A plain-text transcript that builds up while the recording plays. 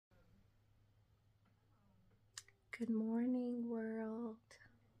Good morning, world.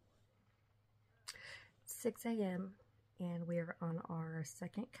 6 a.m. and we're on our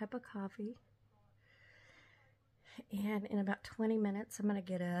second cup of coffee. And in about 20 minutes, I'm going to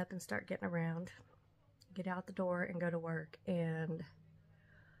get up and start getting around, get out the door and go to work. And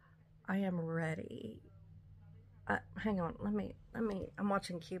I am ready. Hang on, let me, I'm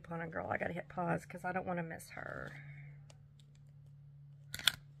watching Coupon Girl. I got to hit pause because I don't want to miss her.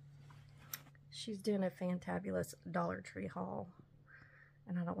 She's doing a fantabulous Dollar Tree haul,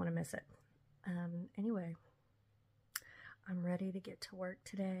 and I don't want to miss it. Anyway, I'm ready to get to work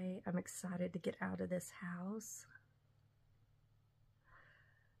today. I'm excited to get out of this house.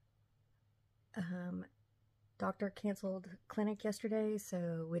 Doctor canceled clinic yesterday,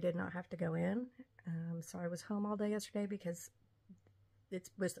 so we did not have to go in. So I was home all day yesterday because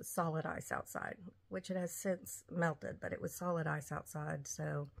it was solid ice outside, which it has since melted, but it was solid ice outside,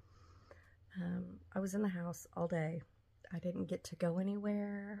 so I was in the house all day. I didn't get to go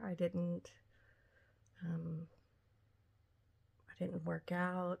anywhere. I didn't work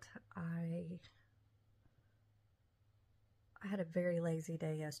out. I had a very lazy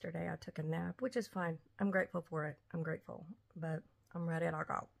day yesterday. I took a nap, which is fine. I'm grateful for it. I'm grateful, but I'm ready to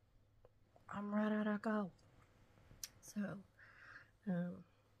go. I'm ready to go. So, I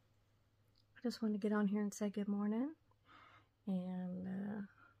just wanted to get on here and say good morning, and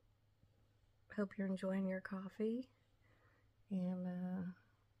hope you're enjoying your coffee, and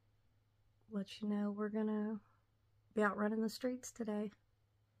let you know we're gonna be out running the streets today.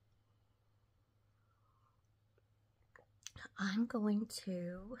 I'm going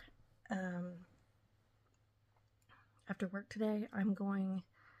to, after work today, I'm going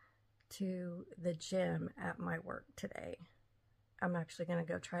to the gym at my work today. I'm actually going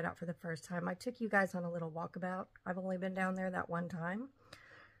to go try it out for the first time. I took you guys on a little walkabout. I've only been down there that one time.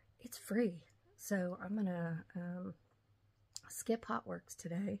 It's free. So I'm going to skip Hot Works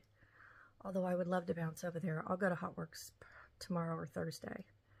today, although I would love to bounce over there. I'll go to Hot Works tomorrow or Thursday,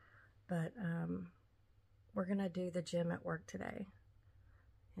 but we're going to do the gym at work today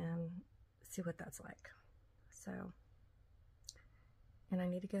and see what that's like. So, and I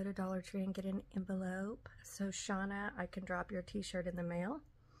need to go to Dollar Tree and get an envelope. So Shauna, I can drop your t-shirt in the mail.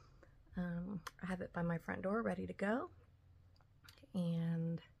 I have it by my front door ready to go.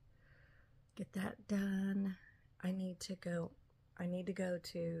 And get that done. I need to go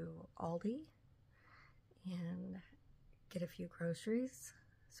to Aldi and get a few groceries.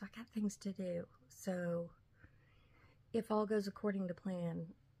 So I got things to do. So if all goes according to plan,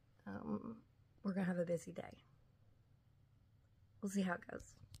 we're gonna have a busy day. We'll see how it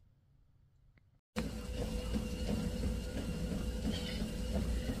goes.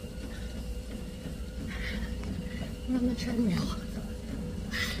 We're on the treadmill.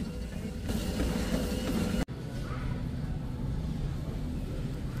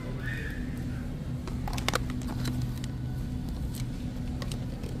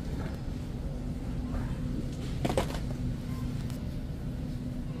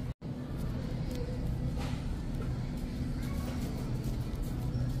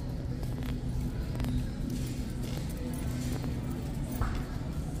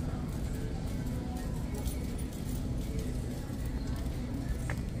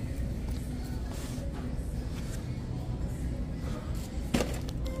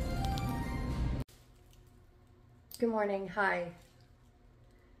 Good morning. Hi.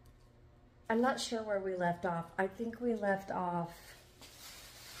 I'm not sure where we left off. I think we left off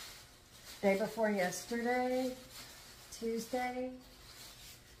day before yesterday, Tuesday,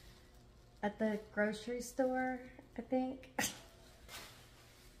 at the grocery store, I think.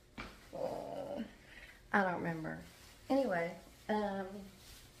 I don't remember. Anyway,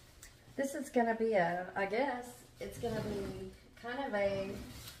 this is going to be I guess, it's going to be kind of a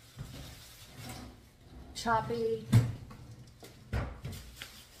choppy,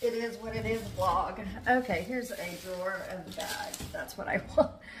 it is what it is vlog. Okay, here's a drawer of bags. That's what I want.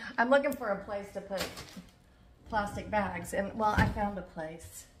 I'm looking for a place to put plastic bags, and well, I found a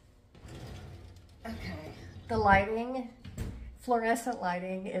place. Okay, the lighting, fluorescent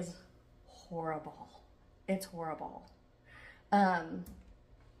lighting is horrible. It's horrible. But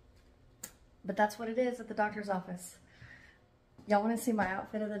that's what it is at the doctor's office. Y'all want to see my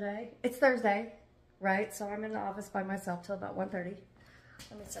outfit of the day? It's Thursday. Right, so I'm in the office by myself till about 1:30.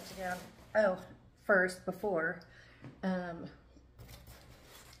 Let me set you down. Oh, first, before,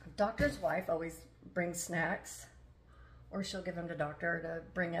 doctor's wife always brings snacks, or she'll give them to doctor to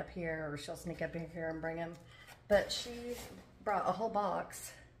bring up here, or she'll sneak up in here and bring them. But she brought a whole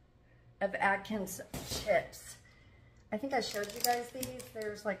box of Atkins chips. I think I showed you guys these.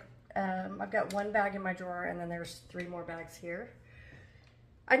 There's like I've got one bag in my drawer, and then there's 3 more bags here.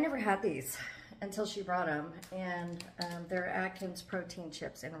 I never had these until she brought them, and they're Atkins protein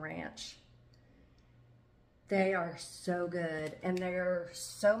chips and ranch. They are so good, and they're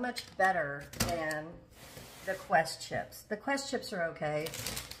so much better than the Quest chips. The Quest chips are okay.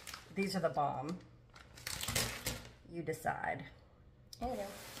 These are the bomb. You decide. Anyway,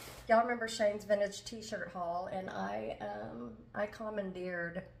 y'all remember Shane's vintage t-shirt haul, and I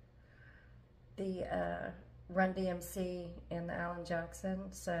commandeered the Run DMC and the Alan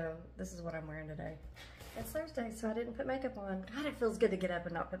Jackson, so this is what I'm wearing today. It's Thursday, so I didn't put makeup on. God, it feels good to get up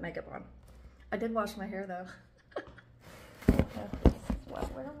and not put makeup on. I did wash my hair, though. This is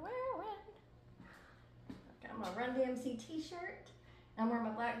what we're wearing. Got my Run DMC t-shirt. I'm wearing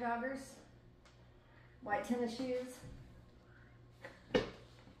my black joggers, white tennis shoes,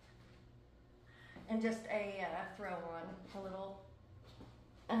 and just a throw-on, a little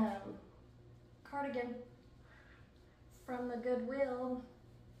cardigan from the Goodwill.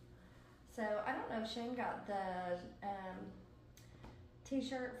 So I don't know if Shane got the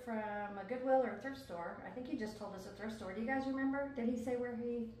t-shirt from a Goodwill or a thrift store. I think he just told us a thrift store. Do you guys remember? Did he say where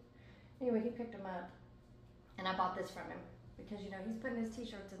he... Anyway, he picked them up. And I bought this from him. Because, you know, he's putting his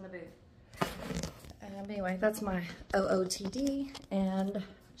t-shirts in the booth. Anyway, that's my OOTD. And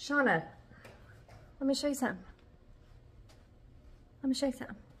Shauna, let me show you something. Let me show you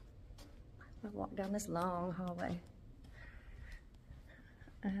something. I'm going to walk down this long hallway.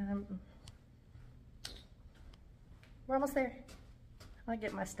 We're almost there. I'll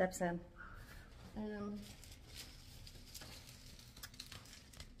get my steps in.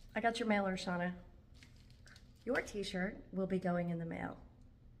 I got your mailer, Shauna. Your t-shirt will be going in the mail.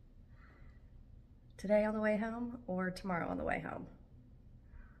 Today on the way home or tomorrow on the way home.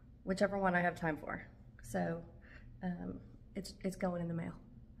 Whichever one I have time for. So it's going in the mail.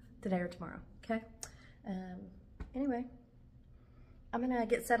 Today or tomorrow, okay? Anyway, I'm gonna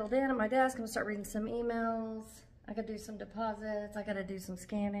get settled in at my desk. I'm gonna start reading some emails. I gotta do some deposits. I gotta do some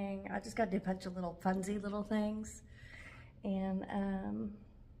scanning. I just gotta do a bunch of little funsy little things. And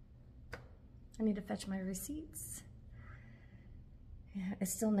I need to fetch my receipts. Yeah,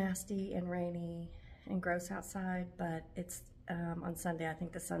 it's still nasty and rainy and gross outside, but it's on Sunday. I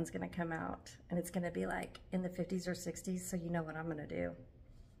think the sun's gonna come out and it's gonna be like in the 50s or 60s, so you know what I'm gonna do.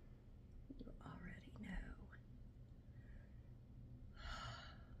 You already know.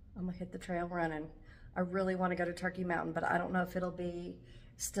 I'm gonna hit the trail running. I really wanna go to Turkey Mountain, but I don't know if it'll be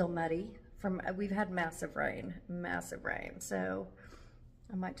still muddy. We've had massive rain, so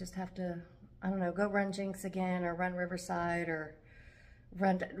I might just have to, I don't know, go run Jinx again or run Riverside or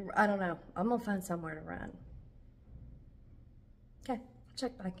run, I don't know. I'm gonna find somewhere to run. Okay, I'll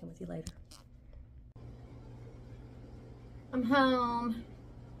check back in with you later. I'm home.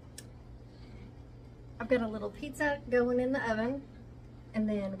 I've got a little pizza going in the oven, and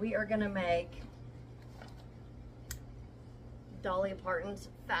then we are gonna make Dolly Partons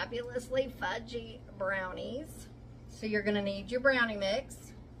fabulously fudgy brownies. So you're gonna need your brownie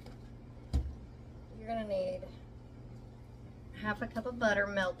mix. You're gonna need half a cup of butter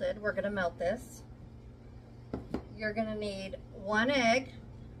melted. We're gonna melt this. You're gonna need 1 egg,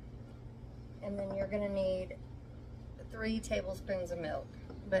 and then you're gonna need 3 tablespoons of milk,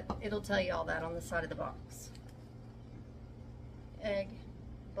 but it'll tell you all that on the side of the box. Egg,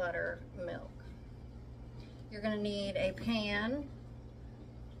 butter, milk. You're gonna need a pan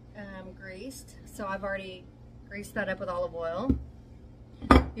greased, so I've already greased that up with olive oil.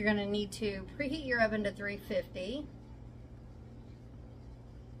 You're gonna need to preheat your oven to 350.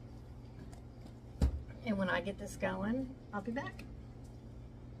 And when I get this going, I'll be back.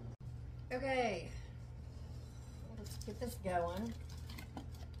 Okay, let's get this going.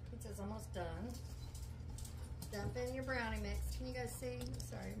 Pizza's almost done. Dump in your brownie mix. Can you guys see?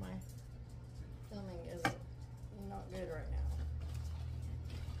 Sorry, my filming is not good right now.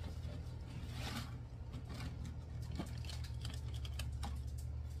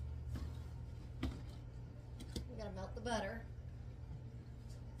 We gotta melt the butter.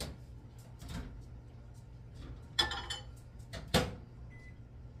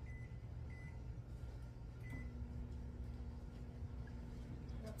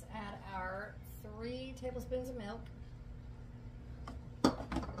 Let's add our 3 tablespoons of milk.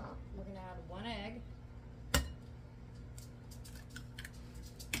 We're gonna add 1 egg.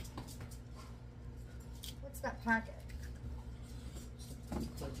 What's that packet?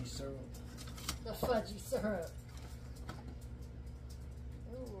 Fudgy syrup. The fudgy syrup.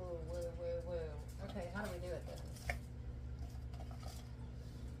 Ooh, woo, woo, woo. Okay, how do we do it then?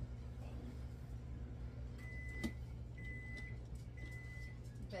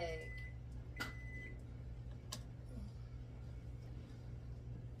 Bake.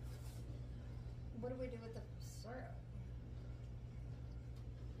 we do with the syrup?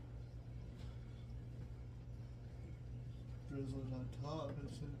 Drizzle it on top.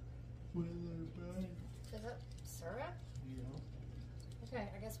 It's a Whittler brownie. Is it syrup? Yeah. Okay,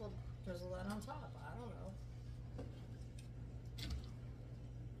 I guess we'll drizzle that on top. I don't know.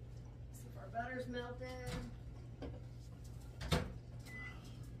 See if our butter's melted.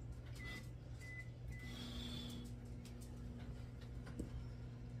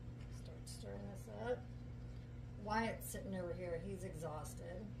 Start stirring this up. Wyatt's sitting over here. He's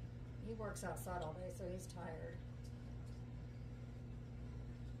exhausted. He works outside all day, so he's tired.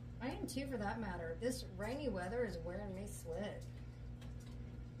 I am too, for that matter. This rainy weather is wearing me slick.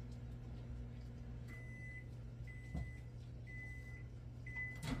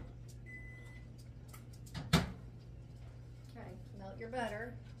 Okay, melt your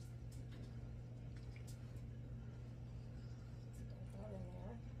butter. Dump that in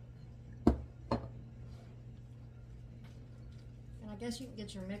there. And I guess you can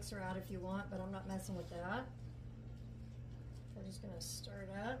get your mixer out if you want, but I'm not messing with that. We're just going to stir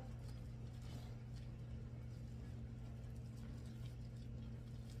it up.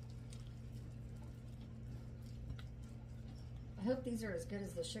 I hope these are as good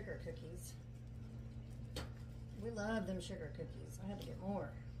as the sugar cookies. We love them sugar cookies. I had to get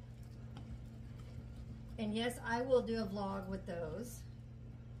more. And yes, I will do a vlog with those.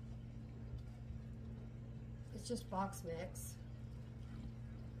 It's just box mix.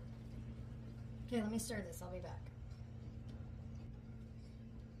 Okay, let me stir this. I'll be back.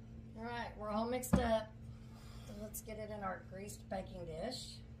 All right, we're all mixed up. So let's get it in our greased baking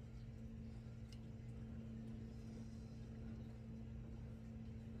dish.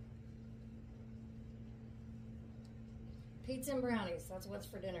 Pizza and brownies, that's what's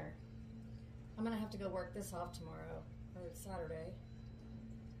for dinner. I'm gonna have to go work this off tomorrow, or Saturday.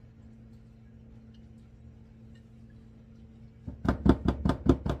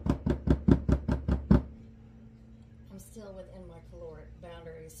 I'm still within my caloric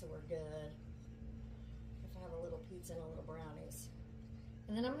boundaries, so we're good. If I have a little pizza and a little brownies.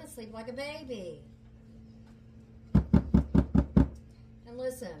 And then I'm gonna sleep like a baby. And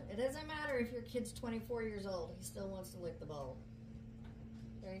listen, it doesn't matter if your kid's 24 years old, he still wants to lick the bowl.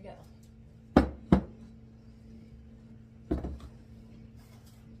 There you go.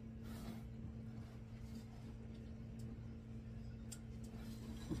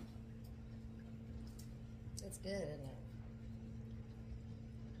 It's good, isn't it?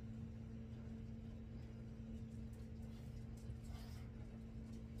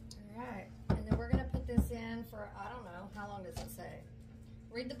 All right, and then we're gonna put this in for, I don't know, how long does it say?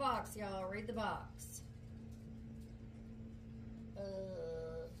 Read the box, y'all. Read the box.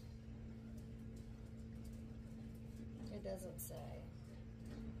 It doesn't say.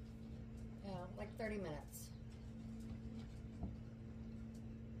 Yeah, like 30 minutes.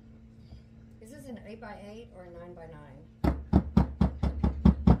 Is this an 8x8 or a 9x9?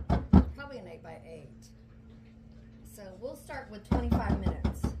 Probably an 8x8. So we'll start with 25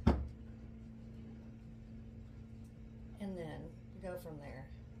 minutes. And then go from there.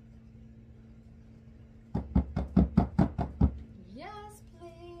 Yes,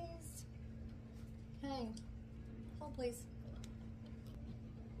 please. Okay. Hold, please.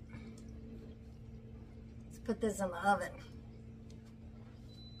 Let's put this in the oven.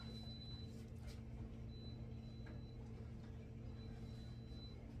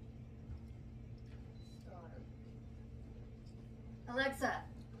 Alexa,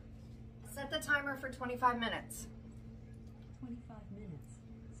 set the timer for 25 minutes. 25 minutes.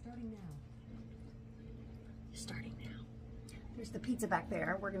 Starting now. Starting now. There's the pizza back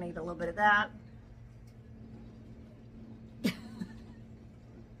there. We're going to eat a little bit of that.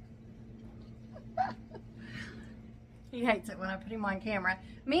 He hates it when I put him on camera.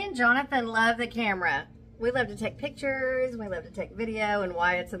 Me and Jonathan love the camera. We love to take pictures. We love to take video. And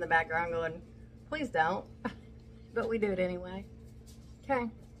Wyatt's in the background going, please don't. But we do it anyway.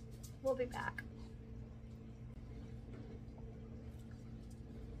 Okay. We'll be back.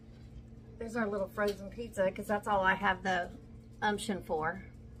 There's our little frozen pizza, because that's all I have the umption for.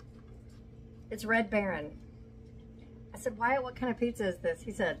 It's Red Baron. I said, Wyatt, what kind of pizza is this?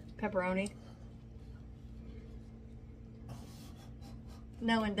 He said, pepperoni.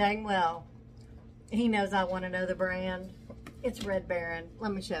 Knowing dang well, he knows I want to know the brand. It's Red Baron.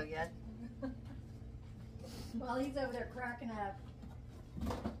 Let me show you. While he's over there cracking up.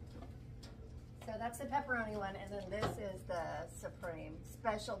 So that's the pepperoni one, and then this is the Supreme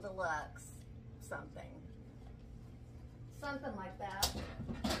Special Deluxe something. Something like that.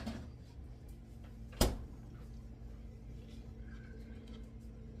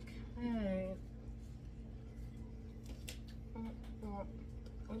 Okay.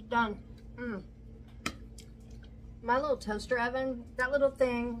 Done. My little toaster oven, that little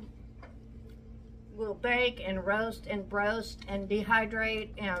thing will bake and roast and broast and dehydrate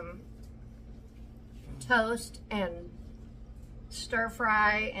and toast and stir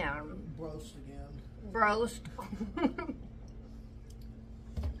fry and Roast again. broast.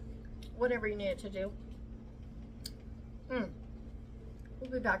 Whatever you need it to do. We'll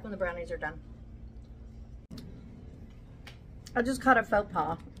be back when the brownies are done. I just caught a faux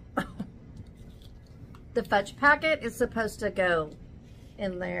pas. The fudge packet is supposed to go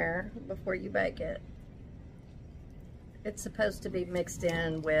in there before you bake it. It's supposed to be mixed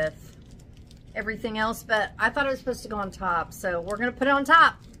in with everything else, but I thought it was supposed to go on top, so we're gonna put it on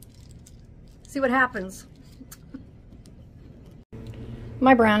top. See what happens.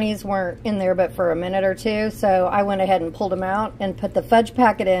 My brownies weren't in there but for a minute or two, so I went ahead and pulled them out and put the fudge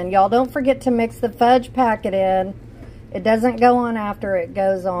packet in. Y'all don't forget to mix the fudge packet in. It doesn't go on after, it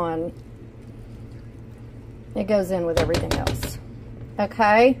goes on. It goes in with everything else.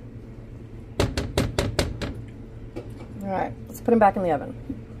 Okay? All right, let's put them back in the oven.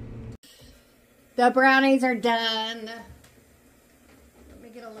 The brownies are done. Let me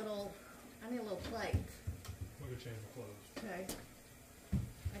get a little, I need a little plate. We could change the clothes. Okay.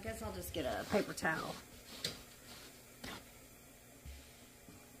 I guess I'll just get a paper towel.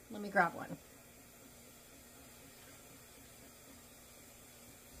 Let me grab one.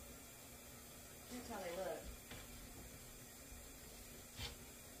 Here's how they look.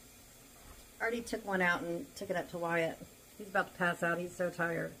 I already took one out and took it up to Wyatt. He's about to pass out. He's so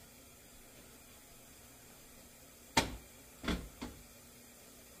tired.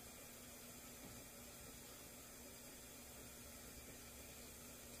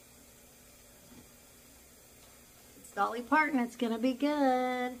 It's Dolly Parton. It's going to be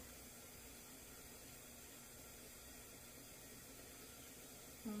good.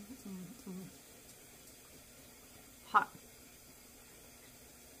 Hot.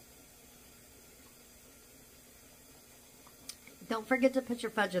 Don't forget to put your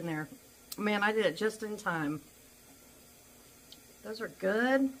fudge in there. Man, I did it just in time. Those are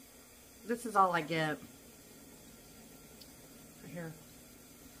good. This is all I get. Right here.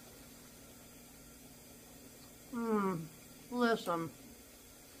 Listen.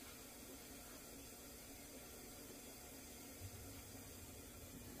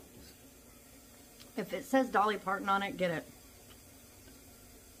 If it says Dolly Parton on it, get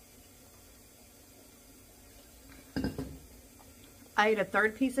it. I ate a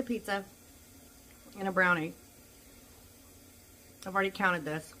third piece of pizza and a brownie. I've already counted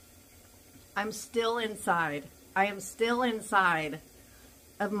this. I'm still inside. I am still inside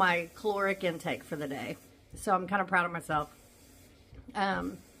of my caloric intake for the day. So I'm kind of proud of myself.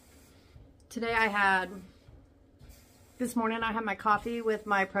 Today this morning I had my coffee with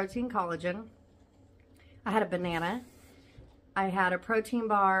my protein collagen. I had a banana. I had a protein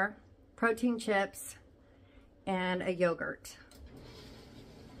bar, protein chips, and a yogurt.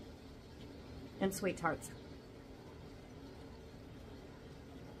 And sweet tarts.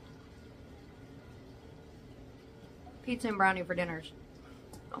 Pizza and brownie for dinners.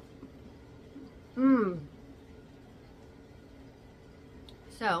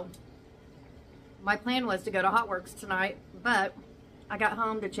 So, my plan was to go to Hot Works tonight, but I got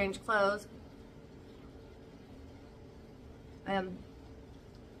home to change clothes and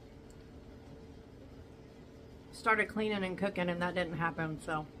started cleaning and cooking, and that didn't happen.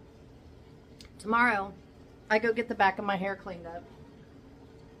 So tomorrow I go get the back of my hair cleaned up.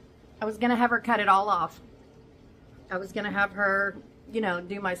 I was gonna have her cut it all off. I was gonna have her, you know,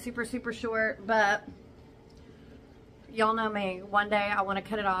 do my super short, but y'all know me. One day I want to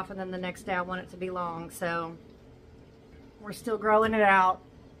cut it off, and then the next day I want it to be long. So we're still growing it out.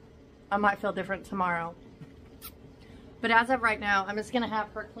 I might feel different tomorrow. But as of right now, I'm just going to have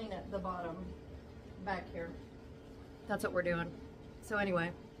her clean it the bottom back here. That's what we're doing. So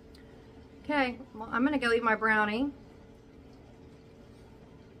anyway. Okay, well, I'm going to go eat my brownie.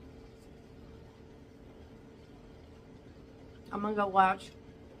 I'm going to go watch.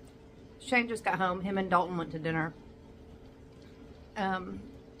 Shane just got home. Him and Dalton went to dinner.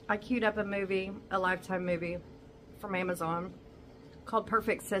 I queued up a movie, a Lifetime movie from Amazon called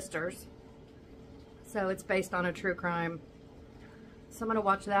Perfect Sisters. So it's based on a true crime. So I'm going to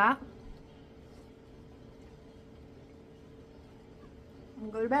watch that.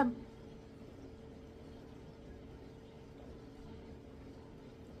 And go to bed.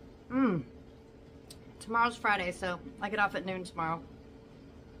 Tomorrow's Friday, so I get off at noon tomorrow.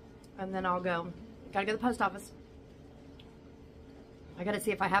 And then I'll go. Gotta go to the post office. I gotta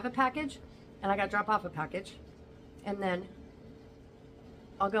see if I have a package, and I gotta drop off a package. And then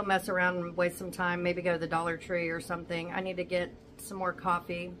I'll go mess around and waste some time. Maybe go to the Dollar Tree or something. I need to get some more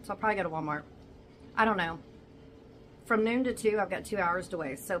coffee. So I'll probably go to Walmart. I don't know. From noon to 2, I've got 2 hours to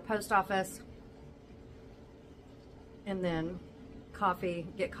waste. So post office. And then coffee.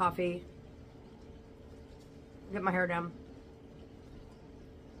 Get coffee. Get my hair done.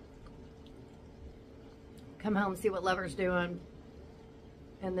 Come home, see what Lover's doing.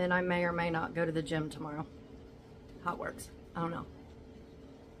 And then I may or may not go to the gym tomorrow. How it works. I don't know.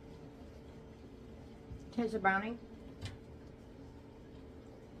 Taste a brownie?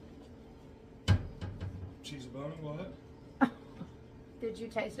 Cheese brownie, what? Did you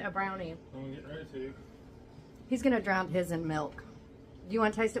taste a brownie? I'm getting ready to. He's going to drown his in milk. Do you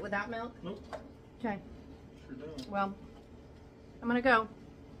want to taste it without milk? Nope. Okay. Sure don't. Well, I'm going to go.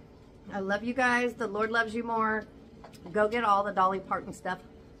 I love you guys. The Lord loves you more. Go get all the Dolly Parton stuff.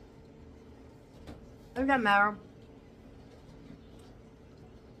 It doesn't matter.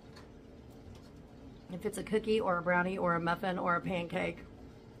 If it's a cookie or a brownie or a muffin or a pancake,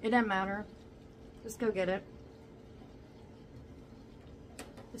 it doesn't matter. Just go get it.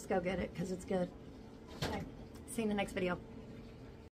 Just go get it because it's good. Okay. See you in the next video.